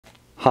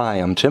Hi,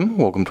 I'm Tim.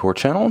 Welcome to our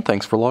channel and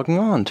thanks for logging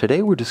on.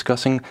 Today we're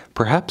discussing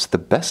perhaps the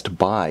best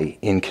buy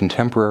in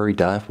contemporary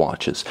dive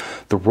watches,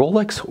 the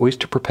Rolex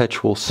Oyster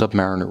Perpetual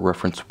Submariner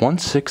reference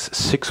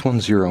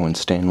 16610 in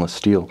stainless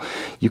steel.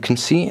 You can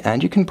see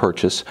and you can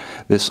purchase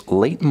this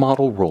late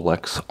model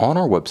Rolex on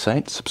our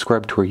website.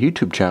 Subscribe to our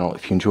YouTube channel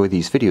if you enjoy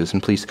these videos,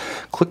 and please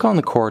click on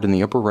the card in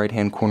the upper right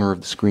hand corner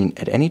of the screen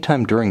at any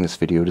time during this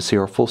video to see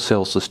our full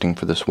sales listing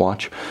for this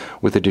watch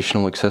with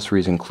additional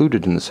accessories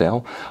included in the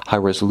sale, high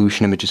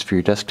resolution images for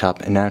your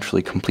desktop, and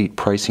naturally complete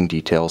pricing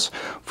details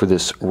for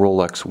this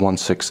Rolex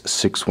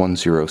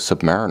 16610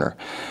 Submariner.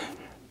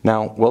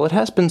 Now, while it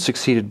has been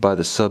succeeded by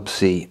the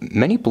Sub-C,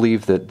 many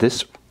believe that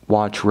this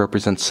watch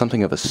represents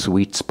something of a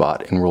sweet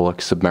spot in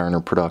Rolex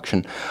Submariner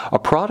production. A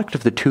product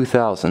of the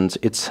 2000s,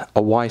 it's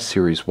a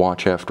Y-series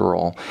watch after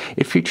all.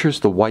 It features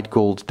the white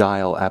gold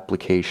dial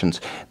applications,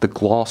 the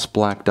gloss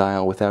black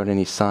dial without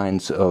any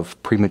signs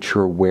of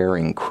premature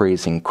wearing,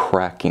 crazing,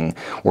 cracking,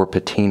 or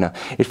patina.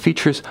 It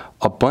features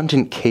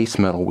abundant case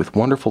metal with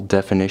wonderful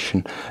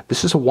definition.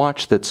 This is a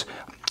watch that's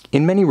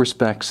in many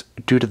respects,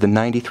 due to the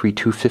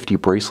 93-250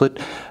 bracelet,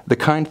 the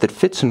kind that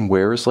fits and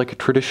wears like a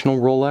traditional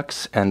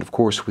Rolex, and of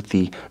course with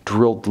the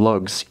drilled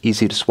lugs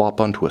easy to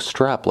swap onto a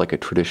strap like a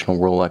traditional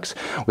Rolex,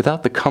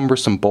 without the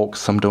cumbersome bulk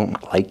some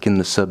don't like in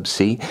the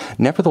Sub-C.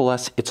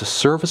 Nevertheless, it's a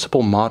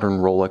serviceable modern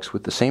Rolex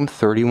with the same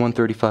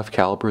 31-35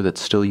 caliber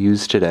that's still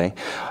used today,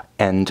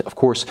 and of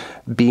course,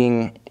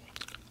 being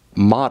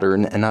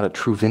modern and not a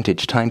true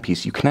vintage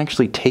timepiece, you can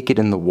actually take it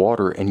in the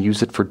water and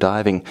use it for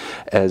diving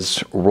as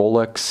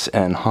Rolex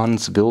and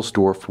Hans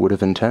Wilsdorf would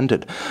have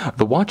intended.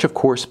 The watch, of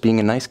course, being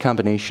a nice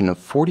combination of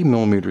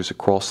 40mm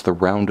across the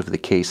round of the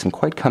case and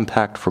quite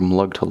compact from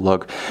lug to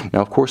lug.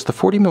 Now, of course, the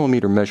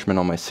 40mm measurement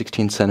on my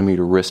 16cm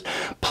wrist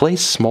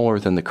plays smaller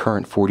than the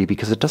current 40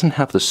 because it doesn't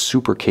have the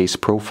super case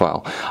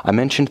profile. I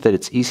mentioned that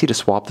it's easy to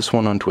swap this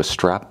one onto a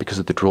strap because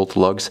of the drilled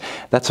lugs.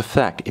 That's a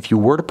fact. If you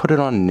were to put it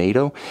on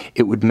NATO,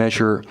 it would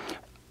measure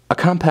a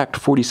compact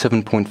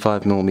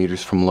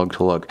 47.5mm from lug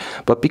to lug.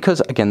 But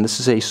because, again, this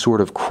is a sort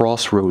of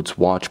crossroads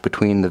watch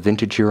between the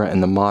vintage era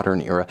and the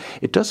modern era,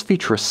 it does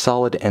feature a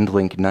solid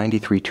end-link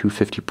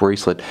 93-250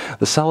 bracelet,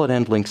 the solid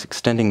end links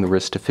extending the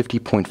wrist to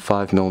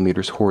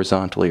 50.5mm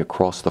horizontally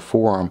across the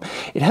forearm.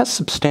 It has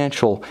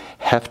substantial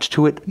heft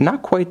to it,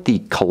 not quite the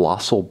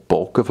colossal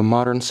bulk of a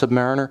modern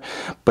Submariner,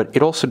 but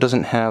it also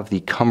doesn't have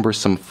the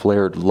cumbersome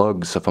flared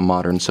lugs of a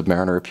modern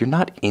Submariner. If you're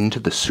not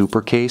into the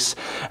super case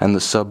and the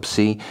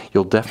Sub-C,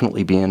 you'll definitely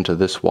be into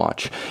this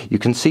watch. You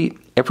can see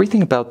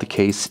everything about the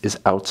case is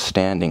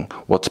outstanding.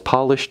 What's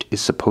polished is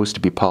supposed to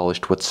be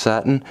polished. What's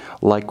satin,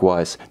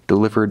 likewise,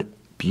 delivered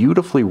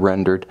beautifully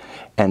rendered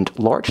and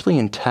largely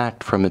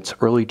intact from its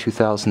early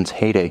 2000s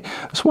heyday.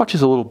 This watch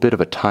is a little bit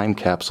of a time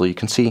capsule. You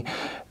can see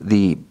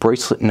the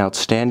bracelet in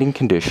outstanding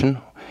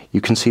condition. You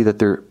can see that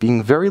there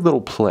being very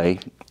little play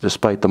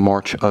despite the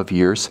march of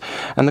years,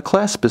 and the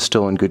clasp is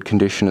still in good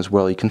condition as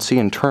well. You can see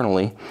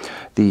internally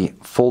the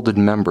folded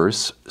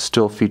members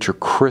still feature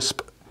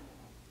crisp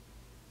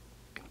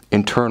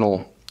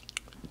internal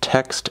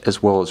text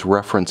as well as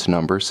reference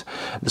numbers.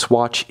 This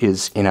watch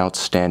is in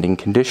outstanding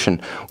condition.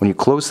 When you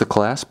close the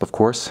clasp, of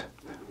course,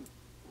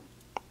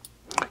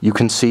 you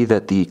can see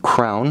that the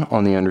crown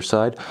on the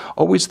underside,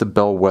 always the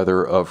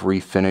bellwether of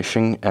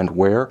refinishing and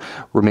wear,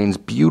 remains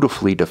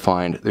beautifully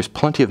defined. There's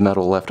plenty of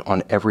metal left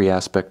on every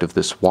aspect of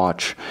this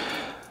watch.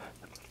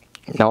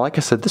 Now, like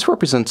I said, this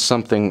represents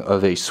something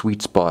of a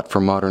sweet spot for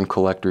modern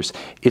collectors.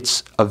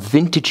 It's a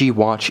vintagey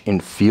watch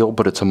in feel,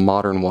 but it's a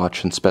modern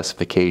watch in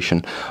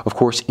specification. Of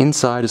course,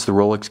 inside is the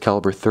Rolex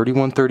caliber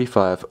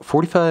 3135,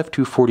 45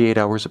 to 48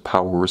 hours of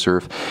power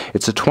reserve.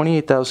 It's a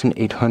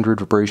 28,800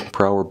 vibration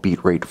per hour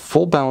beat rate,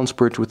 full balance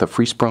bridge with a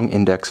free-sprung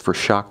index for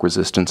shock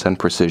resistance and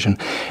precision.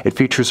 It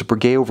features a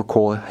Breguet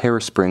overcoil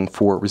hairspring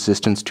for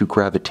resistance to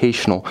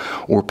gravitational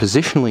or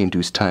positionally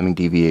induced timing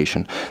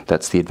deviation.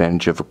 That's the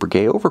advantage of a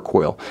Breguet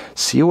overcoil.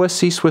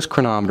 COSC Swiss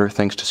chronometer,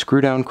 thanks to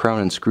screw-down crown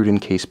and screwed-in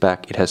case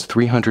back. It has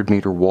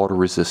 300-meter water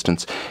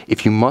resistance.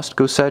 If you must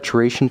go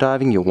saturation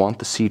diving, you'll want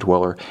the Sea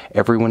Dweller.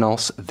 Everyone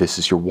else, this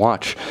is your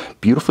watch.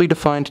 Beautifully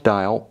defined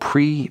dial,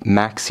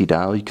 pre-maxi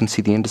dial. You can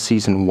see the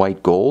indices in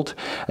white gold,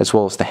 as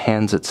well as the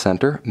hands at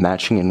center,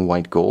 matching in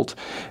white gold.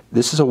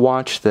 This is a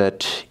watch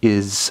that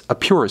is a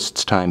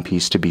purist's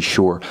timepiece, to be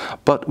sure,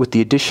 but with the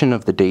addition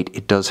of the date,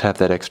 it does have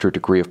that extra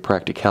degree of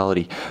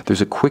practicality. There's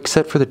a quick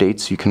set for the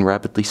date, so you can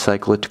rapidly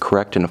cycle it to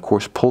correct and, of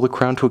course, pull the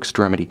crown to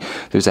extremity.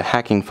 There's a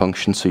hacking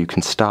function, so you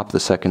can stop the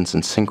seconds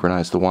and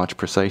synchronize the watch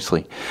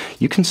precisely.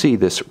 You can see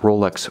this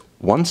Rolex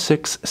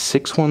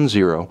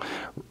 16610,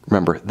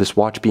 remember, this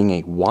watch being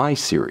a Y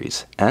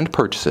series, and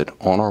purchase it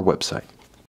on our website.